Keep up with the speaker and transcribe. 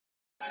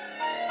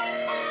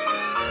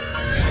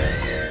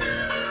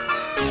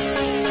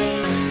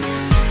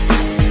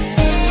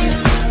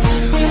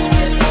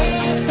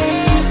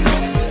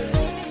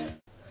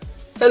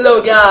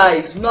Hello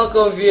guys,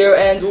 Malcolm here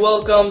and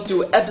welcome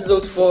to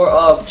episode 4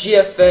 of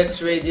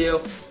GFX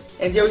Radio.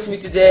 And here with me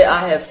today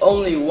I have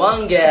only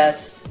one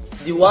guest,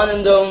 the one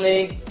and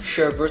only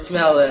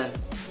Sherbertmelon.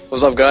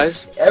 What's up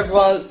guys?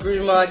 Everyone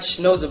pretty much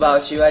knows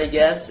about you, I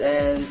guess,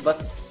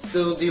 but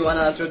still, do you want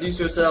to introduce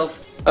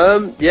yourself?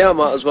 Yeah, I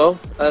might as well.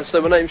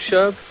 So my name's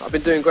Sherb. I've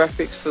been doing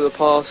graphics for the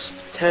past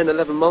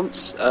 10-11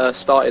 months,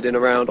 started in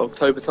around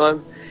October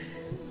time.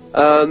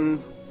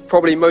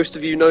 Probably most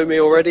of you know me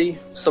already,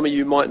 some of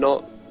you might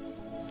not,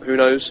 who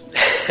knows.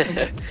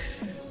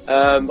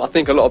 I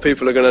think a lot of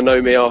people are going to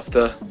know me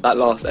after that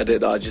last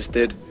edit that I just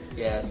did.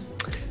 Yes.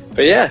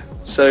 But yeah,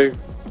 so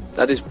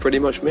that is pretty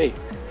much me.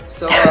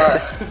 So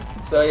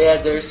yeah,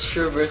 there's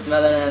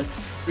Sherbertmelon, and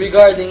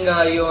regarding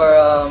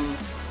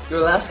your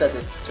last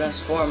edit,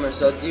 Transformers,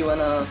 so do you want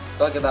to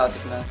talk about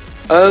it,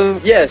 man?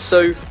 Yeah,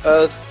 so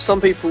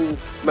some people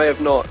may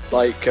have not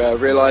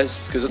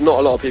realised, because not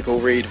a lot of people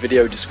read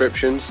video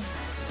descriptions.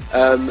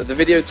 The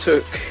video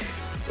took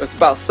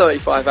about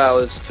 35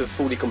 hours to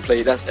fully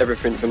complete. That's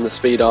everything from the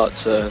speed art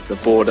to the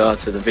border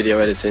to the video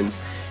editing.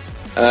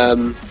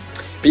 But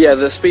yeah,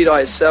 the speed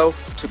art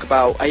itself took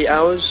about 8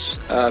 hours,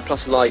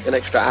 plus an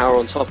extra hour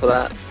on top of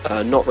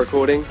that, not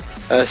recording.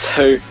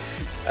 So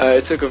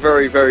it took a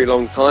very, very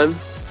long time.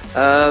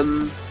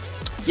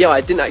 Yeah,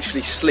 I didn't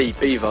actually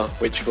sleep either,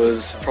 which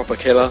was proper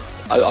killer.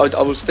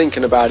 I was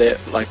thinking about it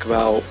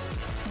about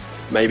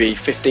maybe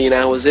 15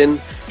 hours in.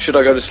 Should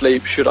I go to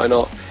sleep? Should I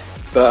not?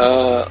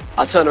 But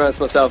I turned around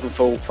to myself and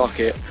thought, fuck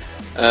it.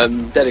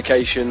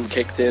 Dedication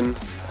kicked in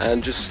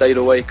and just stayed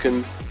awake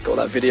and got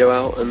that video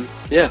out, and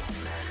yeah,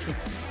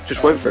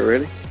 just went for it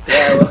really.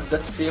 Yeah, well,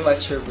 that's pretty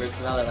much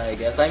Sherbertmelon, I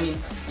guess. I mean,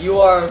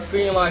 you are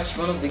pretty much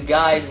one of the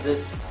guys that,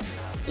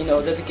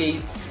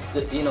 dedicates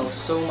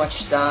so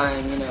much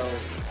time,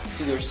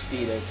 to their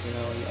speed art,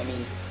 I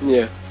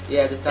mean,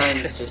 yeah, the time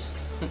is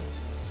just...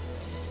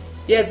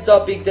 Yeah, the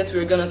topic that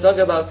we're gonna talk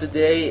about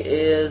today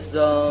is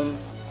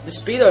the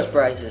speed art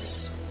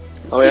prizes.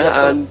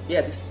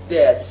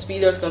 The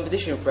speed art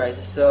competition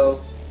prizes.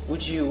 So,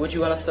 would you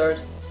wanna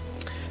start?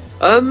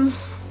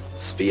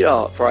 Speed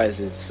art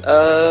prizes.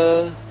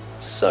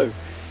 So,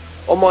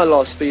 on my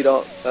last speed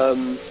art,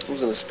 it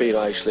wasn't a speed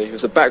art actually. It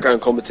was a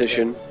background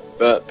competition,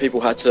 but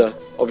people had to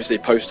obviously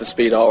post a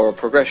speed art or a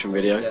progression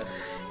video. Yes.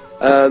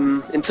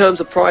 In terms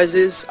of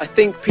prizes, I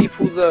think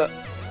people that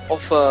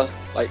offer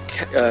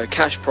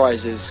cash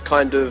prizes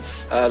kind of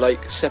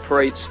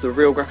separates the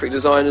real graphic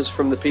designers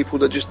from the people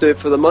that just do it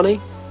for the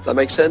money. If that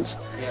makes sense.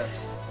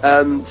 Yes.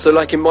 So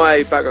in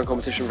my background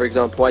competition, for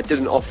example, I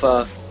didn't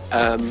offer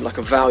a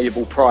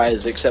valuable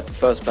prize except for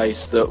first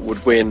place that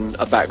would win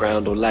a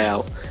background or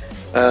layout.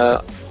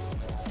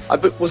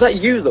 Was that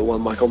you that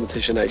won my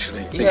competition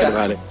actually? Thinking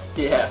about it.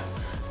 Yeah.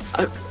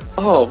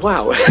 Oh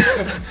wow.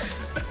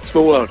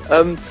 Small world.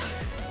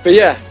 But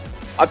yeah,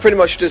 I pretty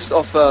much just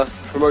offer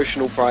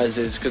promotional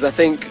prizes because I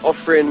think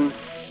offering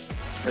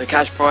a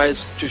cash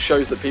prize just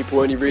shows that people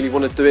only really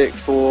want to do it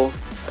for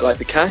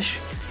the cash,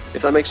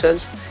 if that makes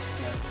sense.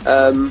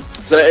 Yeah.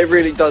 So it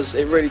really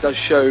does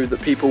show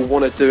that people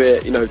want to do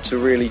it, to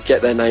really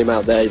get their name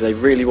out there. They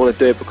really want to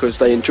do it because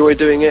they enjoy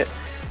doing it,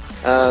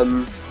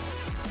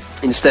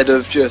 instead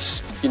of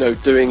just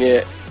doing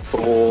it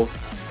for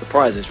the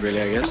prizes,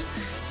 really, I guess.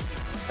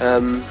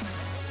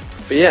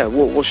 But yeah,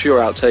 what's your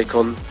outtake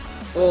on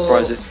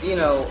prizes?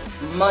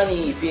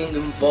 Money being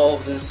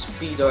involved in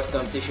speed art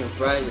competition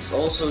prizes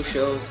also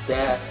shows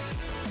that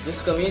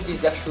this community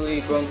is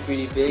actually growing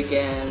pretty big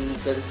and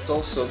that it's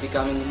also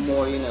becoming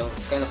more,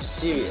 kind of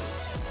serious.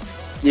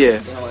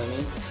 Yeah. You know what I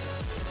mean?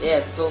 Yeah,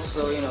 it's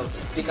also,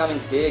 it's becoming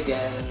big,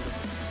 and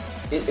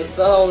it's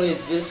not only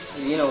this,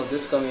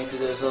 this community,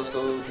 there's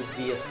also the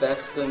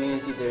VFX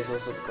community, there's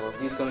also the Call of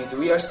Duty community.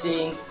 We are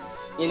seeing,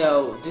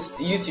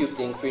 this YouTube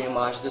thing pretty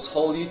much, this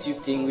whole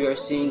YouTube thing, we are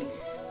seeing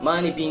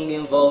money being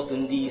involved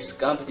in these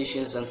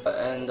competitions and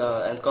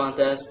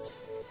contests.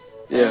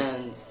 Yeah.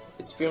 And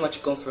it's pretty much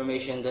a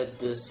confirmation that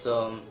this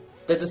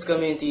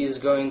community is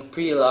growing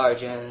pretty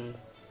large, and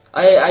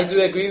I do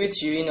agree with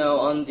you,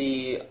 on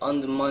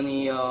the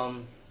money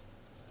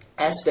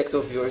aspect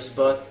of yours,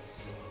 but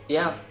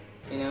yeah,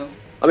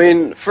 I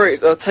mean,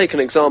 I'll take an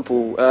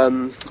example.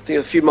 I think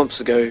a few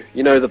months ago,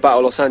 the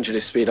Battle Los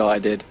Angeles speed art I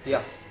did.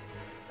 Yeah.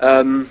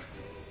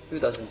 Who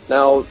doesn't?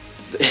 Now,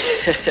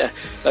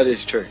 that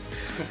is true.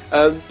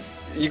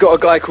 You got a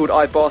guy called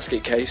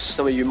iBasketCase.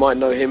 Some of you might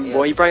know him. Yes.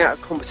 Well, he brought out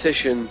a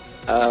competition,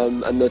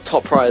 and the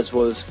top prize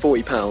was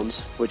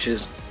 £40, which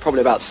is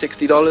probably about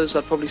 $60,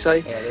 I'd probably say.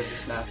 Yeah,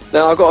 that's math.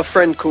 Now, I got a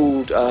friend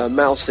called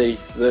Mousy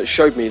that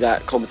showed me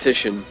that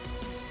competition,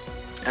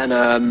 and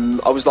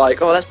I was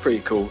like, oh, that's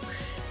pretty cool.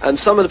 And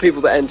some of the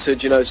people that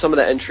entered, some of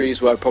the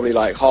entries were probably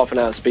half an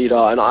hour speed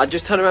art, and I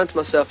just turned around to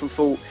myself and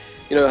thought,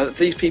 have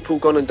these people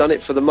gone and done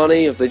it for the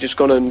money? Have they just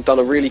gone and done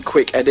a really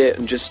quick edit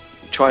and just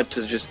tried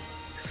to just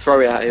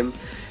throw it at him?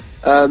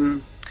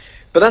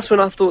 But that's when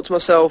I thought to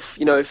myself,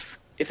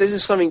 if this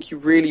is something you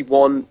really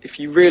want, if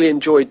you really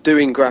enjoy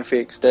doing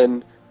graphics,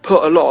 then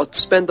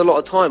spend a lot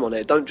of time on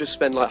it. Don't just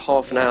spend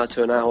half an hour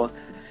to an hour.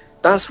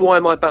 That's why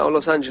my Battle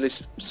Los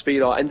Angeles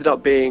speed art ended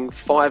up being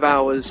 5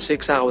 hours,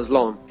 6 hours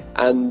long.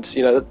 And,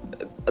 you know,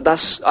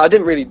 I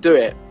didn't really do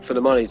it for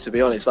the money, to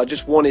be honest. I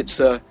just wanted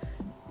to,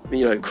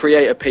 you know,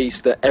 create a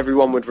piece that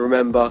everyone would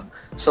remember,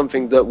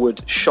 something that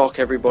would shock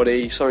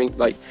everybody, something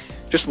like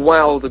just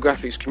wow the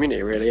graphics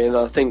community, really. And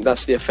I think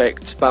that's the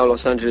effect Battle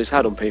Los Angeles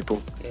had on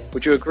people. Yes.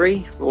 Would you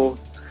agree? Or?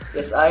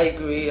 Yes, I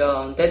agree.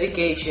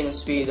 Dedication in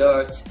speed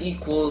arts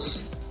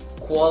equals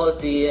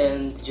quality,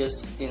 and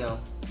just, you know,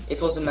 it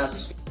was a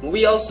massive.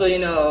 We also, you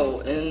know,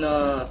 in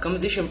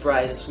competition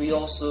prizes, we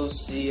also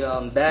see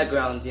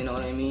background, you know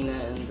what I mean,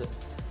 and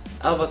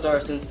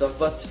avatars and stuff.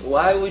 But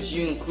why would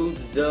you include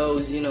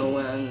those, you know,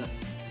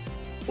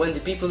 when the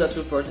people that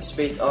will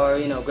participate are,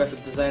 you know,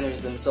 graphic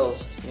designers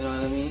themselves? You know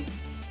what I mean?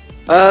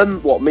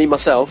 What, me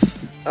myself?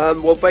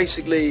 Well,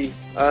 basically,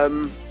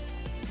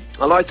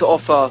 I like to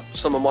offer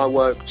some of my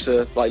work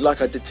to,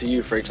 like I did to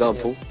you, for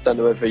example. Yes. Don't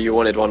know whether you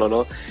wanted one or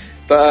not,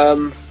 but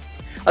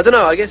I don't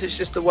know. I guess it's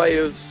just a way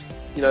of,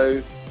 you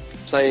know,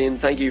 saying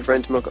thank you for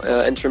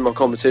entering my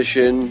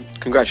competition.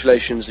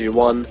 Congratulations, you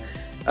won.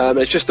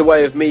 It's just a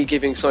way of me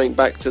giving something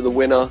back to the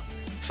winner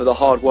for the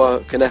hard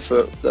work and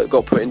effort that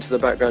got put into the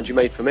background you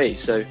made for me.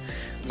 So,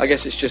 I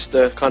guess it's just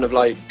a kind of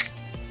like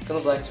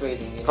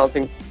trading. You know? Can't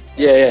think.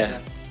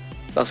 Yeah.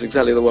 That's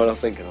exactly the word I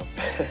was thinking of.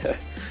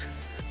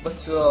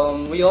 But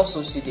we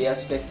also see the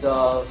aspect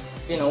of,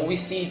 you know, we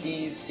see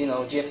these, you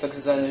know, GFX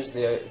designers,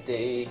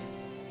 they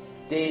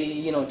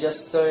you know,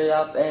 just started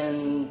up,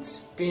 and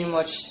pretty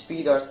much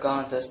speed art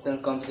contests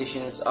and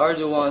competitions are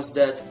the ones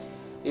that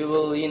you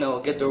will, you know,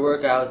 get their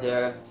work out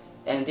there.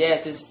 And yeah,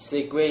 it is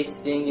a great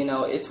thing, you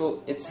know, it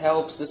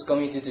helps this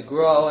community to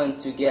grow and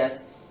to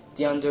get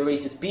the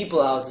underrated people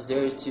out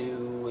there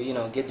to, you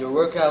know, get their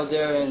work out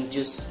there, and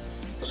just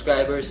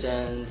subscribers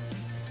and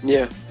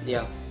yeah.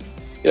 You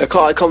know,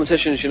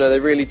 competitions, you know, they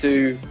really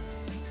do,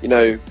 you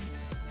know,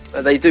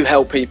 they do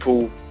help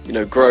people, you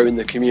know, grow in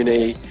the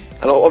community.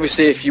 And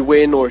obviously, if you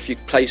win or if you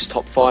place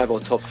top 5 or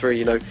top 3,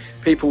 you know,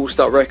 people will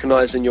start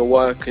recognising your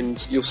work,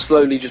 and you'll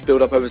slowly just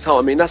build up over time.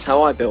 I mean, that's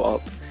how I built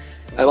up.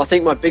 And I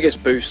think my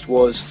biggest boost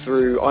was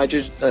through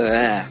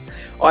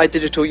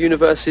iDigital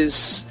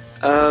Universe's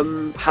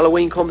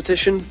Halloween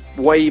competition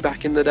way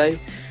back in the day,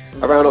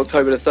 around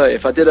October the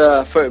 30th. I did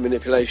a photo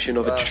manipulation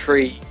of a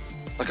tree,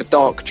 like a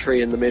dark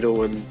tree in the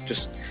middle, and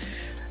just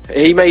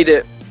he made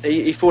it.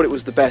 He thought it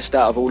was the best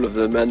out of all of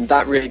them, and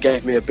that really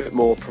gave me a bit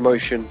more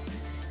promotion.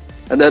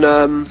 And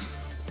then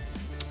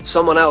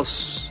someone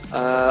else,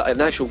 an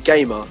actual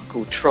gamer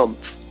called Trump,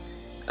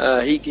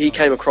 he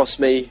came across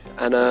me,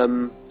 and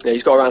yeah,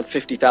 he's got around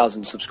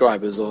 50,000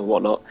 subscribers or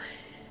whatnot.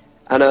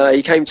 And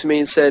he came to me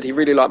and said he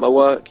really liked my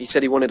work. He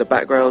said he wanted a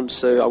background,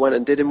 so I went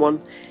and did him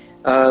one.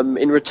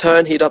 In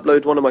return, he'd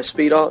upload one of my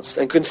speed arts,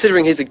 and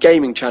considering he's a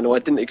gaming channel, I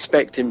didn't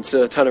expect him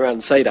to turn around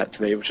and say that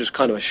to me, which was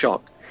kind of a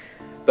shock.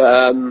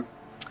 But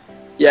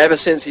yeah, ever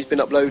since, he's been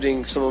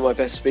uploading some of my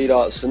best speed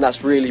arts, and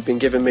that's really been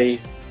giving me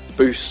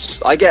boosts.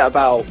 I get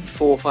about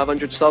 400 or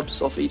 500 subs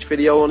off each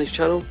video on his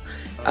channel,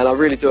 and I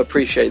really do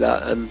appreciate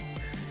that. And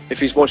if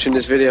he's watching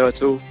this video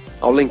at all,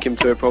 I'll link him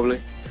to it probably.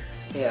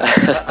 Yeah,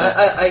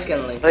 I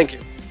can link. Thank you.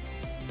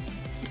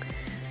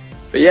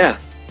 But yeah,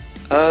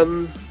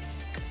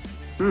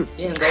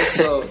 Yeah, and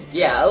also,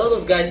 yeah, a lot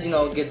of guys, you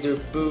know, get their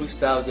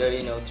boost out there,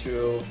 you know,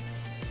 through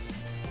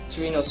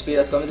you know, speed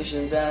art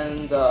competitions.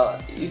 And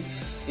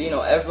if, you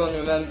know, everyone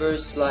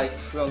remembers, like,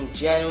 from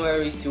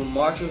January to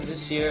March of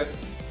this year,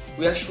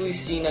 we actually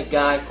seen a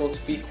guy called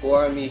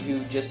becuase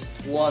who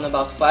just won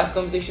about 5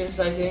 competitions,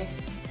 I think.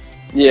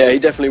 Yeah, he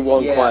definitely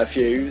won quite a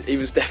few. He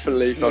was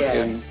definitely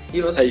fucking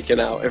he was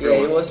taking out everyone.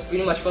 Yeah, he was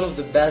pretty much one of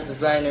the best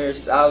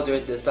designers out there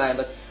at the time.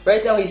 But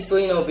right now he's still,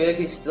 you know, big.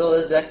 He still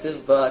is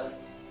active, but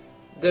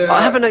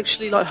I haven't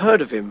actually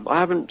heard of him. I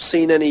haven't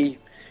seen any.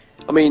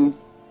 I mean,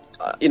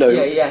 you know,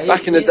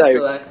 back in the day, he's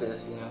still active,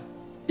 you know.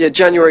 Yeah,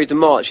 January to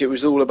March, it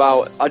was all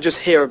about. I just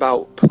hear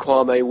about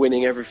becuase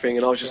winning everything,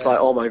 and I was just like,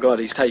 oh my god,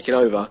 he's taking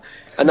over.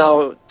 And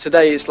now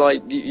today, it's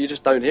like you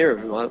just don't hear of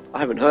him. I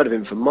haven't heard of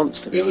him for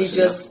months, to be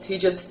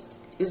honest.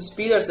 His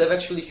speed arts have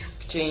actually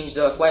changed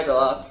quite a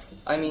lot.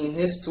 I mean,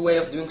 his way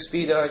of doing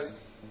speed arts.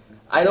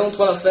 I don't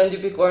want to offend you,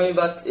 becuase,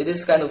 but it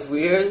is kind of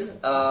weird.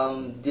 I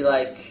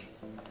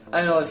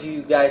don't know if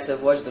you guys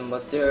have watched them,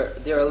 but they're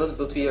a little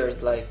bit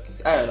weird. Like,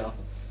 I don't know.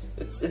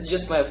 It's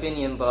just my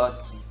opinion,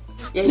 but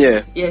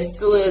yeah, he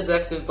still is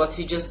active, but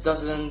he just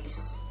doesn't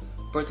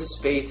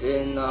participate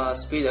in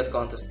speed art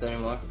contests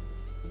anymore.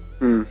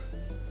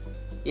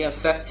 Yeah, in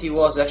fact, he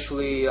was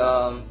actually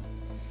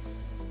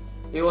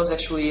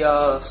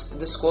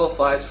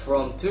disqualified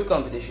from 2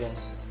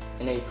 competitions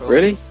in April.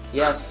 Really?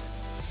 Yes,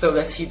 so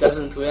that he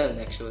doesn't win,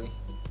 actually.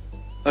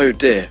 Oh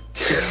dear.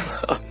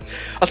 Yes.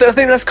 I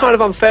think that's kind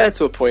of unfair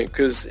to a point,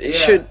 because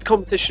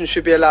competition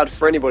should be allowed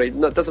for anybody.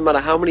 It doesn't matter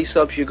how many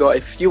subs you got.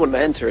 If you want to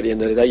enter at the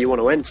end of the day, you want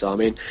to enter. I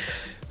mean,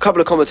 a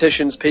couple of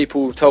competitions,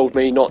 people told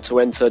me not to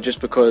enter just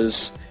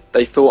because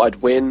they thought I'd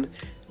win.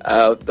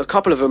 A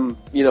couple of them,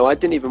 you know, I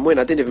didn't even win.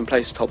 I didn't even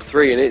place top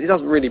 3, and it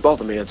doesn't really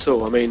bother me at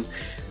all. I mean,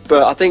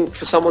 but I think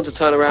for someone to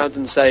turn around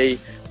and say,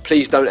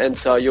 please don't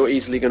enter, you're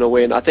easily going to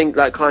win. I think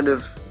that kind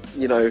of,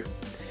 you know,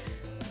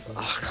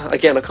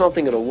 again, I can't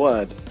think of a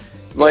word.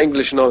 My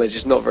English knowledge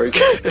is not very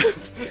good.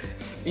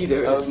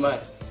 Neither is mine.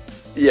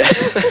 Yeah.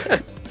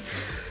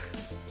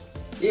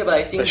 Yeah, but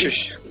I think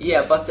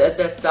yeah, but at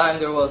that time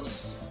there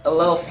was a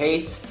lot of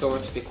hate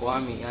towards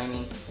becuase. I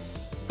mean,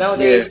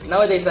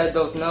 nowadays I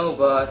don't know,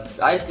 but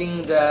I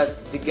think that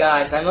the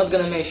guys, I'm not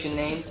gonna mention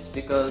names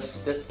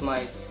because that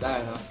might, I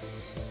don't know,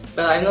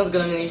 but I'm not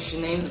gonna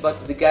mention names, but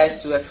the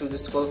guys who actually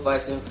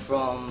disqualified him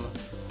from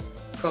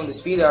the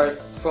speed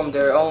art, from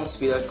their own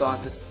speed art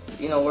contests,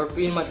 you know, were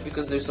pretty much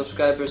because their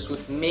subscribers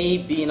would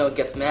maybe, you know,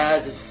 get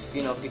mad if,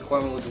 you know,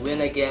 becuase would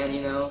win again,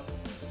 you know.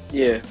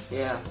 Yeah.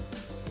 Yeah.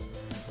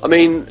 I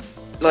mean,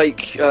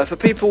 like, for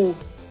people,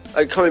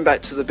 coming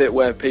back to the bit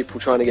where people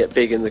trying to get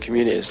big in the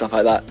community and stuff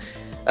like that,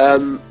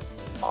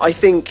 I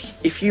think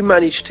if you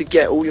manage to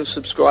get all your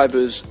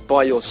subscribers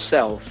by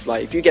yourself,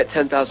 like if you get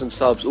 10,000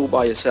 subs all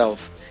by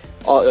yourself,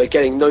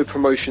 getting no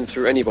promotion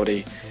through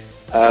anybody,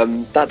 I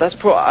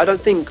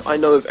don't think I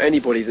know of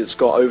anybody that's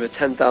got over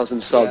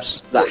 10,000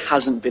 subs that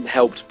hasn't been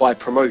helped by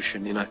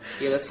promotion, you know.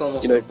 Yeah, that's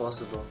almost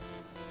impossible.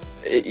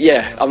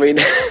 Yeah, I mean,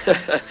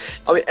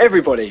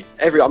 everybody,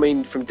 I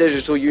mean, from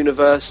Digital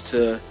Universe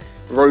to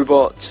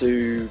Robot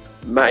to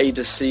Matty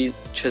de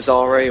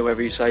Cesare, or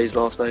whatever you say his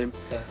last name.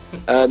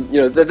 Yeah.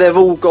 You know, they've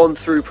all gone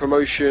through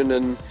promotion,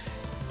 and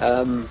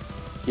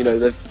you know,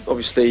 they've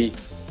obviously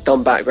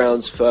done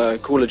backgrounds for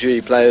Call of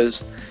Duty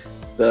players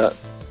that,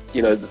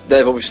 you know,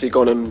 they've obviously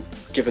gone and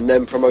given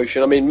them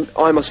promotion. I mean,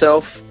 I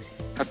myself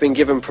have been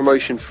given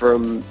promotion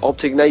from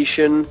Optic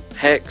Nation,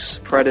 Hex,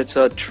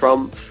 Predator,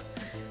 Trump,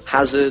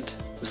 Hazard,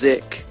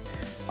 Zik.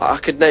 I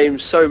could name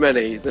so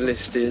many. The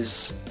list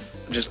is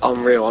just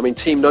unreal. I mean,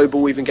 Team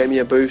Noble even gave me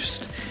a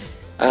boost,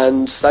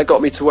 and that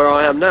got me to where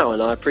I am now,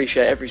 and I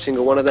appreciate every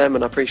single one of them,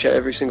 and I appreciate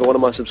every single one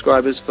of my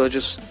subscribers for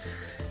just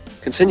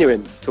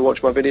continuing to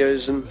watch my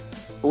videos and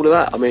all of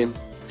that. I mean,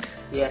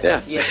 yes,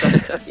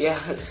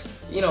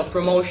 you know,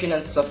 promotion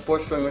and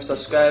support from your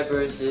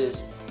subscribers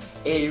is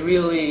a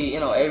really,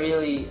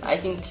 I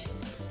think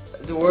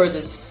the word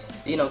is,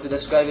 you know, to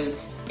describe it,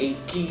 is a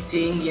key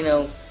thing, you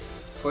know,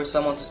 for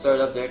someone to start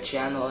up their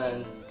channel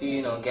and to,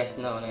 you know, get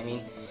known. I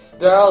mean,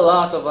 there are a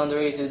lot of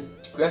underrated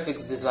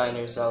graphics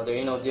designers out there,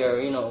 you know, they're,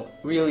 you know,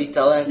 really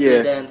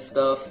talented and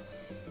stuff,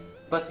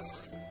 but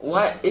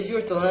why, if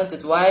you're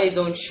talented, why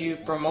don't you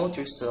promote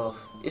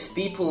yourself? If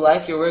people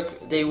like your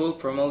work, they will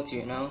promote you,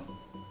 you know?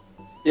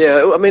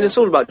 Yeah, I mean, it's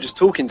all about just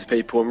talking to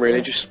people and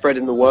really just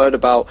spreading the word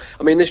about,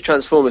 I mean, this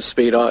Transformers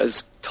speed art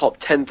has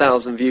topped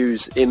 10,000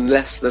 views in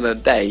less than a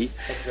day.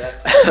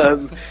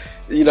 Exactly.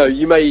 You know,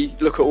 you may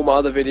look at all my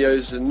other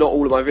videos and not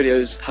all of my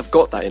videos have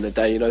got that in a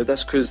day, you know.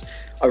 That's because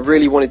I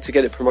really wanted to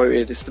get it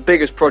promoted. It's the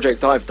biggest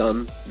project I've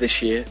done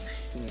this year.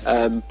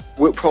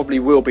 Probably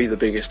will be the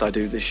biggest I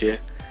do this year.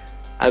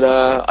 And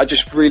I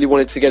just really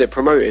wanted to get it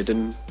promoted,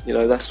 and, you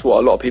know, that's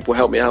what a lot of people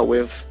helped me out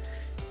with.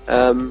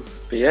 But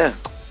yeah,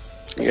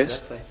 I guess.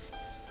 Exactly.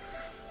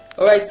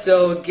 Alright,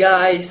 so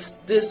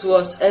guys, this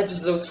was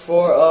episode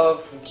 4 of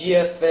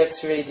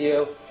GFX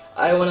Radio.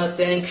 I want to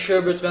thank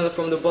Sherbertmelon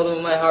from the bottom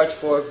of my heart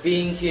for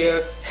being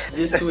here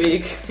this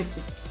week.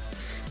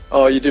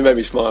 Oh, you do make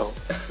me smile.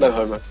 No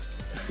homo.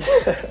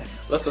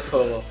 Lots of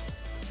homo.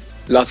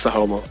 Lots of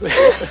homo.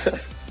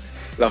 Yes.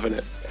 Loving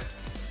it.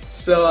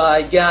 So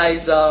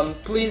guys,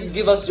 please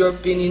give us your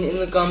opinion in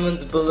the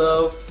comments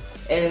below,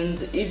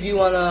 and if you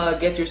wanna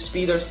get your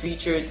speed art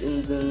featured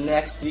in the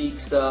next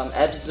week's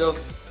episode,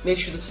 make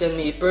sure to send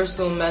me a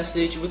personal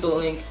message with a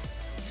link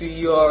to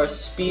your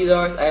speed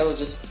art. I will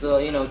just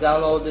you know,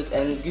 download it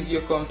and give you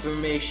a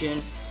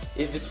confirmation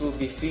if it will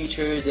be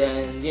featured,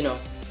 and, you know,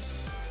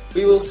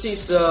 we will see.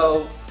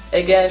 So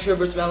again,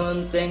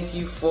 Sherbertmelon, thank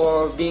you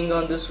for being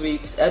on this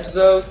week's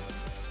episode.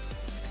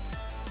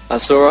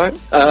 That's alright.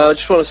 I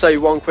just want to say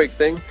one quick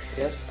thing.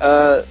 Yes.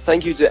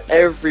 Thank you to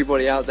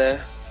everybody out there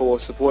for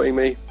supporting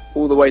me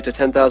all the way to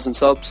 10,000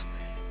 subs.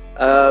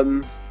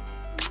 And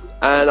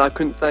I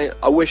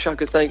wish I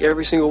could thank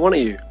every single one of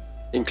you,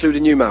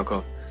 including you,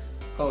 Malcolm.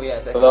 Oh yeah,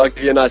 thanks. But I'll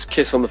give you a nice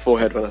kiss on the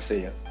forehead when I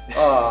see you.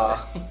 Aww.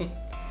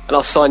 And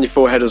I'll sign your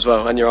forehead as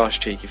well, and your arse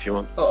cheek if you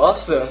want. Oh,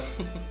 awesome.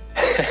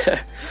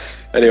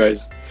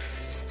 Anyways.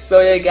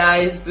 So yeah,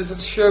 guys, this is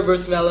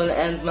Sherbertmelon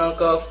and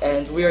Malkov,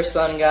 and we are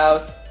signing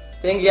out.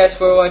 Thank you guys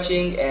for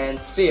watching,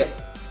 and see ya.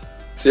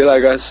 See you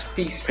later, guys.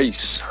 Peace.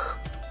 Peace.